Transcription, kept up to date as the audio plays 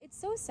It's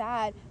so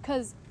sad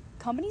because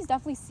companies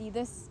definitely see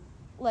this,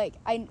 like,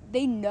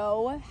 they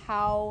know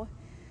how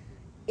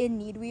in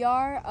need we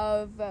are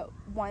of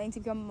wanting to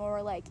become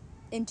more, like,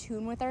 in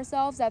tune with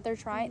ourselves, that they're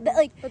trying, that,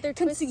 like, but they're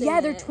twisting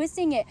they're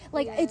twisting it.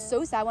 Like, yeah. It's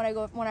so sad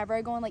whenever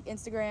I go on, like,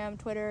 Instagram,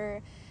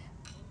 Twitter,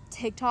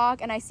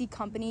 TikTok, and I see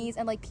companies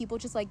and, like, people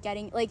just, like,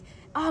 getting, like,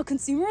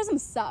 consumerism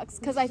sucks,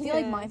 because I feel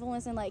like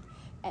mindfulness and, like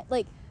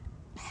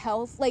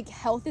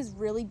health is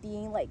really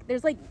being, like,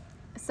 there's, like,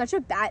 such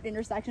a bad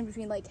intersection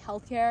between, like,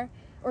 healthcare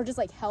or just,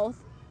 like, health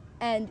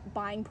and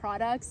buying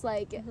products.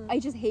 Like, I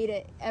just hate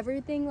it.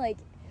 Everything, like,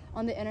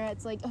 on the internet,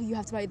 it's like, oh, you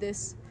have to buy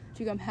this to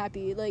become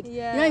happy. Like, you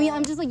know what I mean?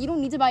 I'm just like, you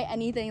don't need to buy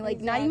anything. Like,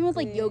 not even with,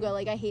 like, yoga.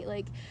 Like, I hate,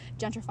 like,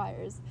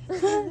 gentrifiers.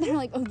 They're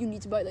like, oh, you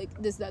need to buy, like,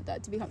 this,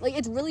 that to become, like,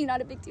 it's really not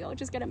a big deal.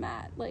 Just get a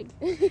mat. Like,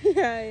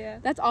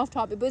 that's off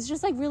topic, but it's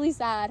just, like, really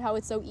sad how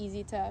it's so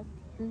easy to, I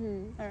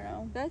don't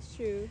know. That's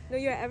true. No,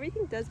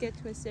 everything does get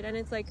twisted, and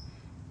it's like,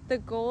 the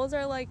goals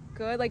are, like,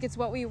 good, like, it's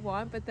what we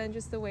want, but then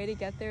just the way to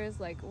get there is,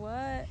 like,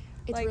 what?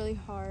 It's, like, really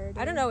hard.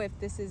 I don't know if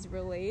this is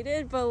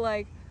related, but,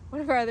 like, one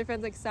of our other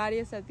friends, like,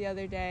 Sadia said the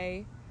other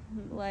day,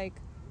 like,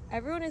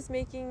 everyone is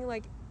making,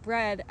 like,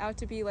 bread out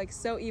to be, like,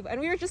 so evil, and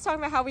we were just talking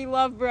about how we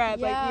love bread,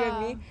 like, you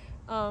and me,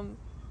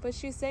 but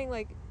she was saying,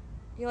 like,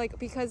 you're, like,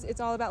 because it's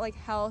all about, like,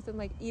 health and,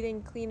 like,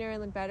 eating cleaner and,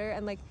 like, better,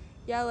 and, like,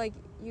 like,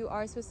 you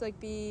are supposed to, like,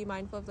 be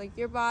mindful of, like,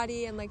 your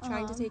body and, like,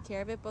 trying to take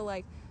care of it, but,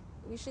 like,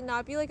 we should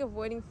not be, like,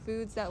 avoiding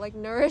foods that, like,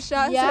 nourish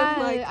us. Yeah,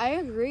 and, like, I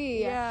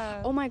agree.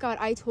 Yeah. Oh my god,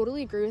 I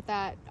totally agree with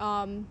that.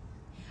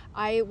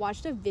 I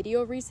watched a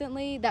video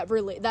recently that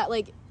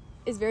like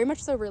is very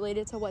much so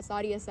related to what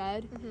Sadia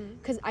said,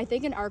 because I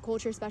think in our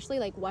culture, especially,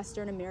 like,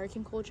 Western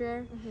American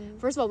culture,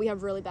 first of all, we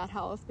have really bad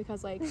health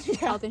because, like,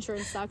 health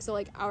insurance sucks, so,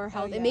 like, our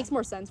health, it makes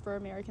more sense for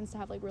Americans to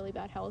have, like, really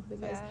bad health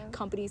because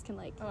companies can,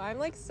 like, I'm,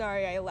 like,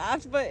 sorry I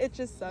laughed, but it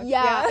just sucks.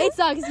 It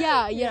sucks.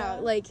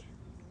 Like,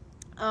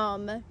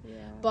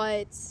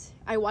 but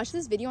I watched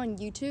this video on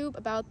YouTube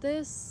about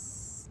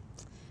this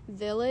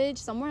village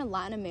somewhere in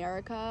Latin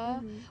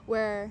America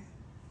where,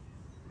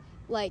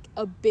 like,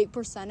 a big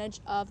percentage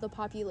of the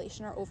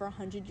population are over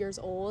 100 years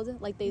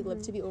old. Like, they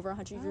live to be over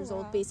 100 years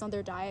old based on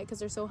their diet because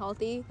they're so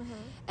healthy.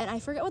 And I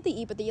forget what they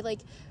eat, but they eat,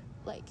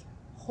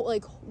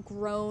 like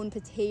grown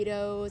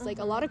potatoes, like,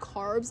 a lot of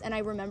carbs. And I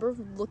remember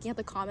looking at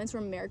the comments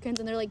from Americans,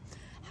 and they're like,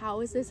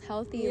 how is this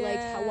healthy? Like,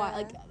 why,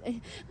 like,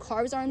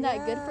 carbs aren't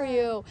that good for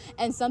you?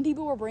 And some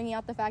people were bringing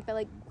out the fact that,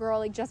 like, girl,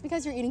 like, just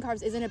because you're eating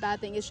carbs isn't a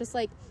bad thing. It's just,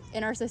 like,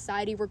 in our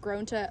society, we're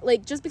grown to,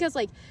 like, just because,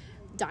 like,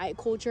 diet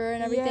culture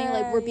and everything,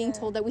 like, we're being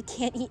told that we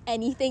can't eat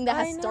anything that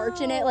has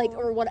starch in it, like,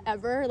 or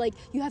whatever. Like,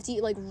 you have to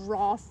eat, like,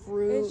 raw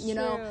fruit, it's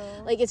true.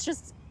 Like, it's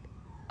just,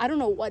 I don't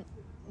know what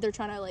they're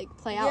trying to, like,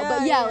 play out,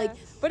 but like,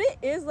 but it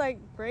is, like,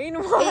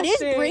 brainwashing.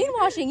 It is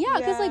brainwashing,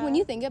 because like, when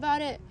you think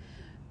about it,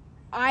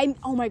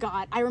 oh my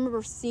god, I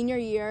remember senior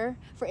year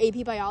for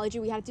AP biology,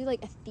 we had to do,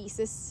 like, a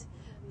thesis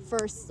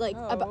first, like,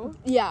 about,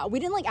 we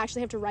didn't, like,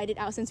 actually have to write it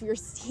out since we were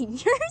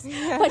seniors,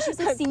 but just,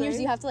 like, seniors,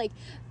 you have to, like,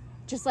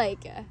 just,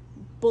 like,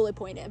 bullet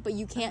point it, but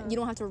you can't, you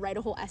don't have to write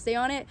a whole essay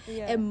on it.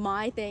 And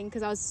my thing,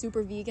 because I was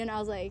super vegan, I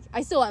was like,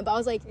 I still am, but I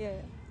was like,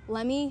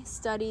 let me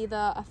study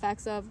the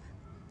effects of,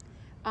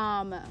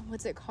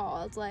 what's it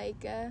called,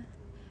 like,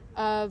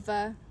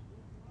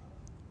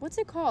 what's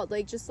it called,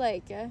 like, just,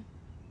 like,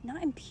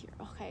 not impure,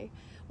 okay,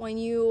 when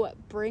you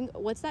bring,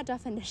 what's that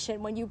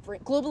definition, when you bring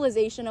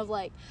globalization of,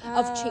 like,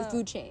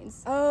 food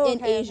chains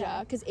in Asia,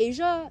 because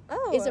Asia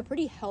is a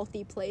pretty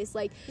healthy place,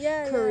 like,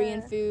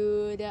 Korean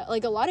food,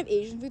 like, a lot of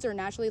Asian foods are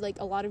naturally, like,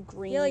 a lot of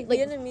green, like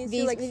Vietnamese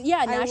food, like,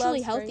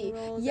 naturally healthy,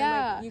 and,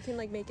 like, you can,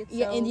 like, make it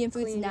so Indian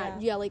food's clean,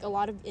 like, a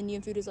lot of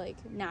Indian food is, like,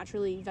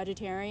 naturally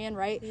vegetarian,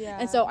 right?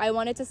 And so I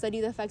wanted to study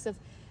the effects of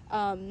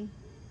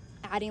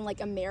adding, like,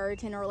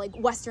 American or, like,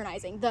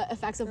 westernizing, the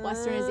effects of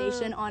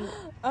westernization on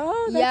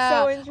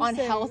so interesting, on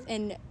health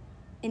in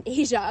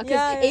Asia,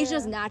 because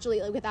Asia's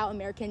naturally, like, without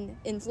American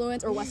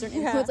influence or Western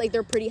influence, like,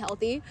 they're pretty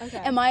healthy.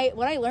 And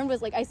what I learned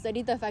was, like, I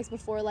studied the effects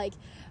before, like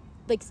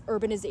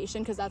urbanization,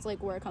 because that's,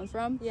 like, where it comes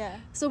from.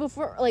 So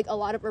before, like, a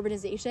lot of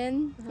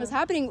urbanization was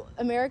happening,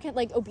 American,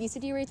 like,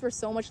 obesity rates were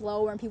so much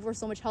lower and people were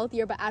so much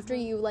healthier, but after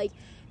you, like,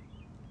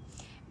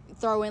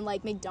 throw in,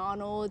 like,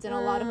 McDonald's and a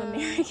lot of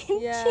American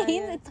chains,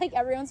 it's like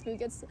everyone's food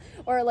gets,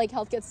 or, like,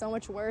 health gets so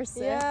much worse.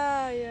 Because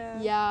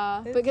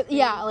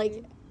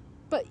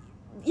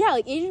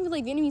like Asian food,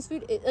 like Vietnamese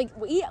food, like,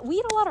 we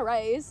eat a lot of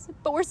rice,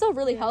 but we're still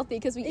really healthy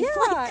because we eat,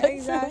 like,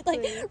 good food.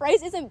 Like,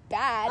 rice isn't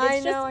bad,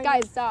 it's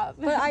guys, stop.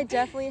 But I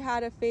definitely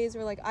had a phase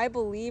where, like, I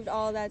believed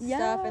all that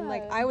stuff, and,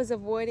 like, I was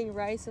avoiding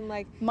rice, and,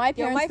 like, my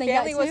parents, my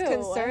family was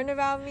concerned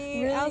about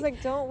me. Really? I was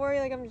like, don't worry,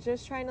 like, I'm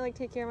just trying to, like,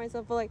 take care of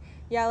myself, but, like,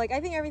 like, I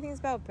think everything's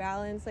about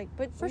balance, like,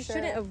 but you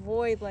shouldn't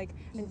avoid, like,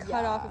 and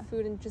cut off of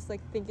food and just,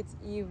 like, think it's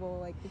evil,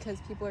 like, because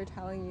people are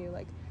telling you,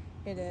 like,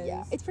 it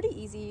is. It's pretty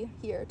easy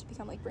here to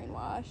become, like,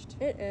 brainwashed.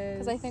 It is.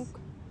 Because I think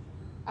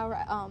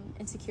our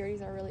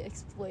insecurities are really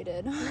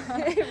exploited.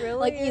 It really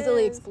like, is.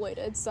 easily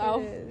exploited.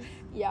 So, it is.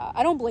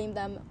 I don't blame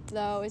them,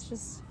 though. It's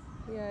just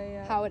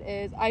how it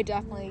is. I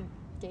definitely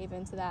gave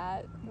into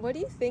that. What do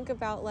you think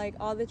about like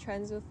all the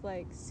trends with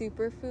like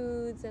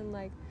superfoods and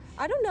like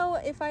I don't know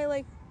if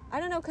I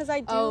don't know because I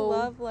do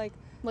love like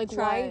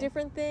trying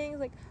different things.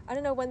 Like I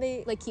don't know when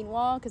they like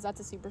quinoa because that's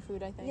a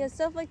superfood, I think. Yeah,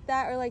 stuff like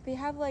that, or like they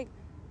have like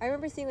I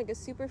remember seeing like a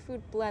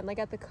superfood blend like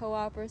at the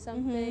co-op or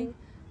something,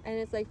 and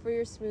it's like for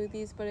your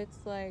smoothies, but it's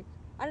like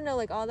I don't know,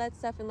 like all that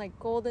stuff and like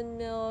golden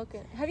milk.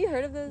 Have you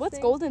heard of those What's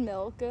things? golden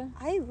milk?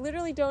 I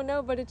literally don't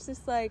know, but it's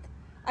just like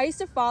I used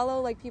to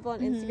follow like people on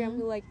Instagram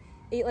who like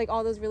ate like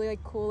all those really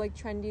like cool like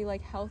trendy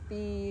like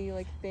healthy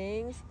like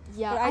things.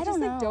 Yeah, but I just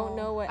like don't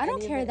know what I don't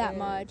any care of it that is.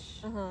 much.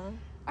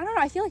 I don't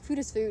know. I feel like food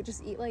is food.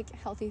 Just eat like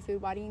healthy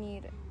food. Why do you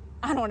need?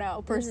 I don't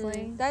know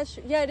personally. That's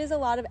yeah. It is a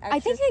lot of extra. I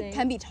think it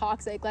can be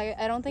toxic. Like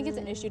I don't think it's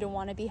an issue to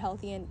want to be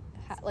healthy and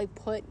like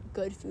put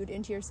good food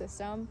into your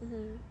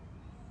system.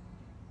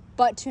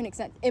 But to an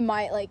extent, in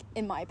my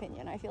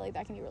opinion, I feel like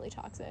that can be really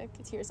toxic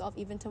to yourself.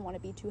 Even to want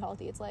to be too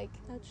healthy, it's like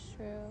that's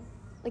true.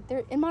 Like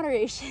they're in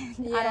moderation.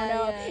 Yeah, I don't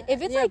know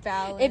if it's like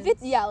balance. If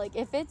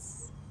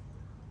it's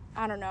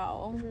I don't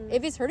know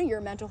if it's hurting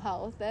your mental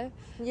health.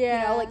 You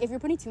know, like if you're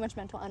putting too much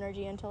mental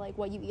energy into like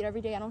what you eat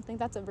every day, I don't think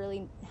that's a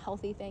really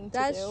healthy thing to do.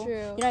 That's true. You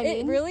know what I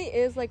mean? It really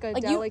is like a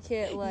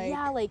delicate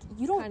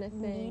you don't kind of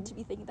need to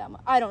be thinking that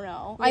much. I don't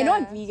know. Yeah. I know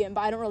I'm vegan,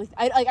 but I don't really.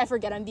 I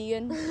forget I'm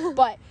vegan,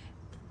 but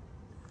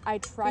I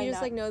try. You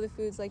just like know the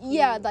foods like and you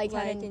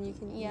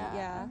can eat.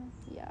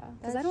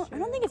 Because I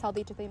don't think it's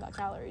healthy to think about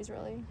calories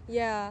really.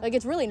 Yeah, like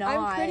it's really not.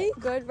 I'm pretty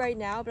good right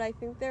now, but I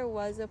think there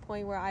was a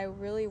point where I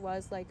really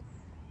was like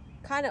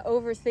kind of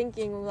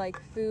overthinking like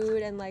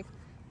food and like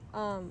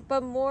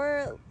but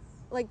more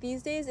like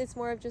these days it's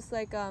more of just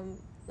like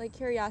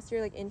curiosity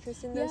or like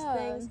interest in those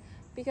things,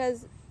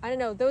 because I don't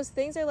know, those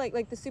things are like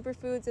the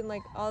superfoods and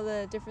like all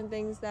the different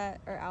things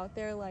that are out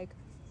there. Like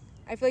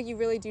I feel like you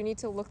really do need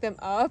to look them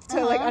up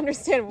to like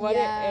understand what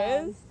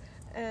it is,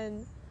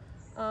 and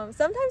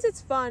sometimes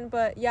it's fun,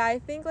 but yeah, I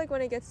think like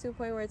when it gets to a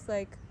point where it's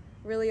like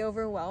really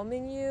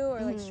overwhelming you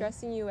or like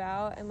stressing you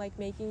out and like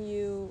making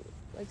you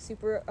like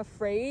super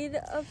afraid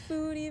of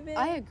food even.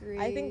 I agree.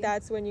 I think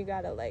that's when you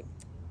gotta like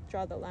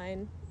draw the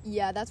line.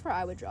 Yeah, that's where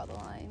I would draw the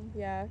line.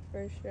 Yeah,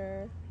 for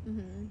sure.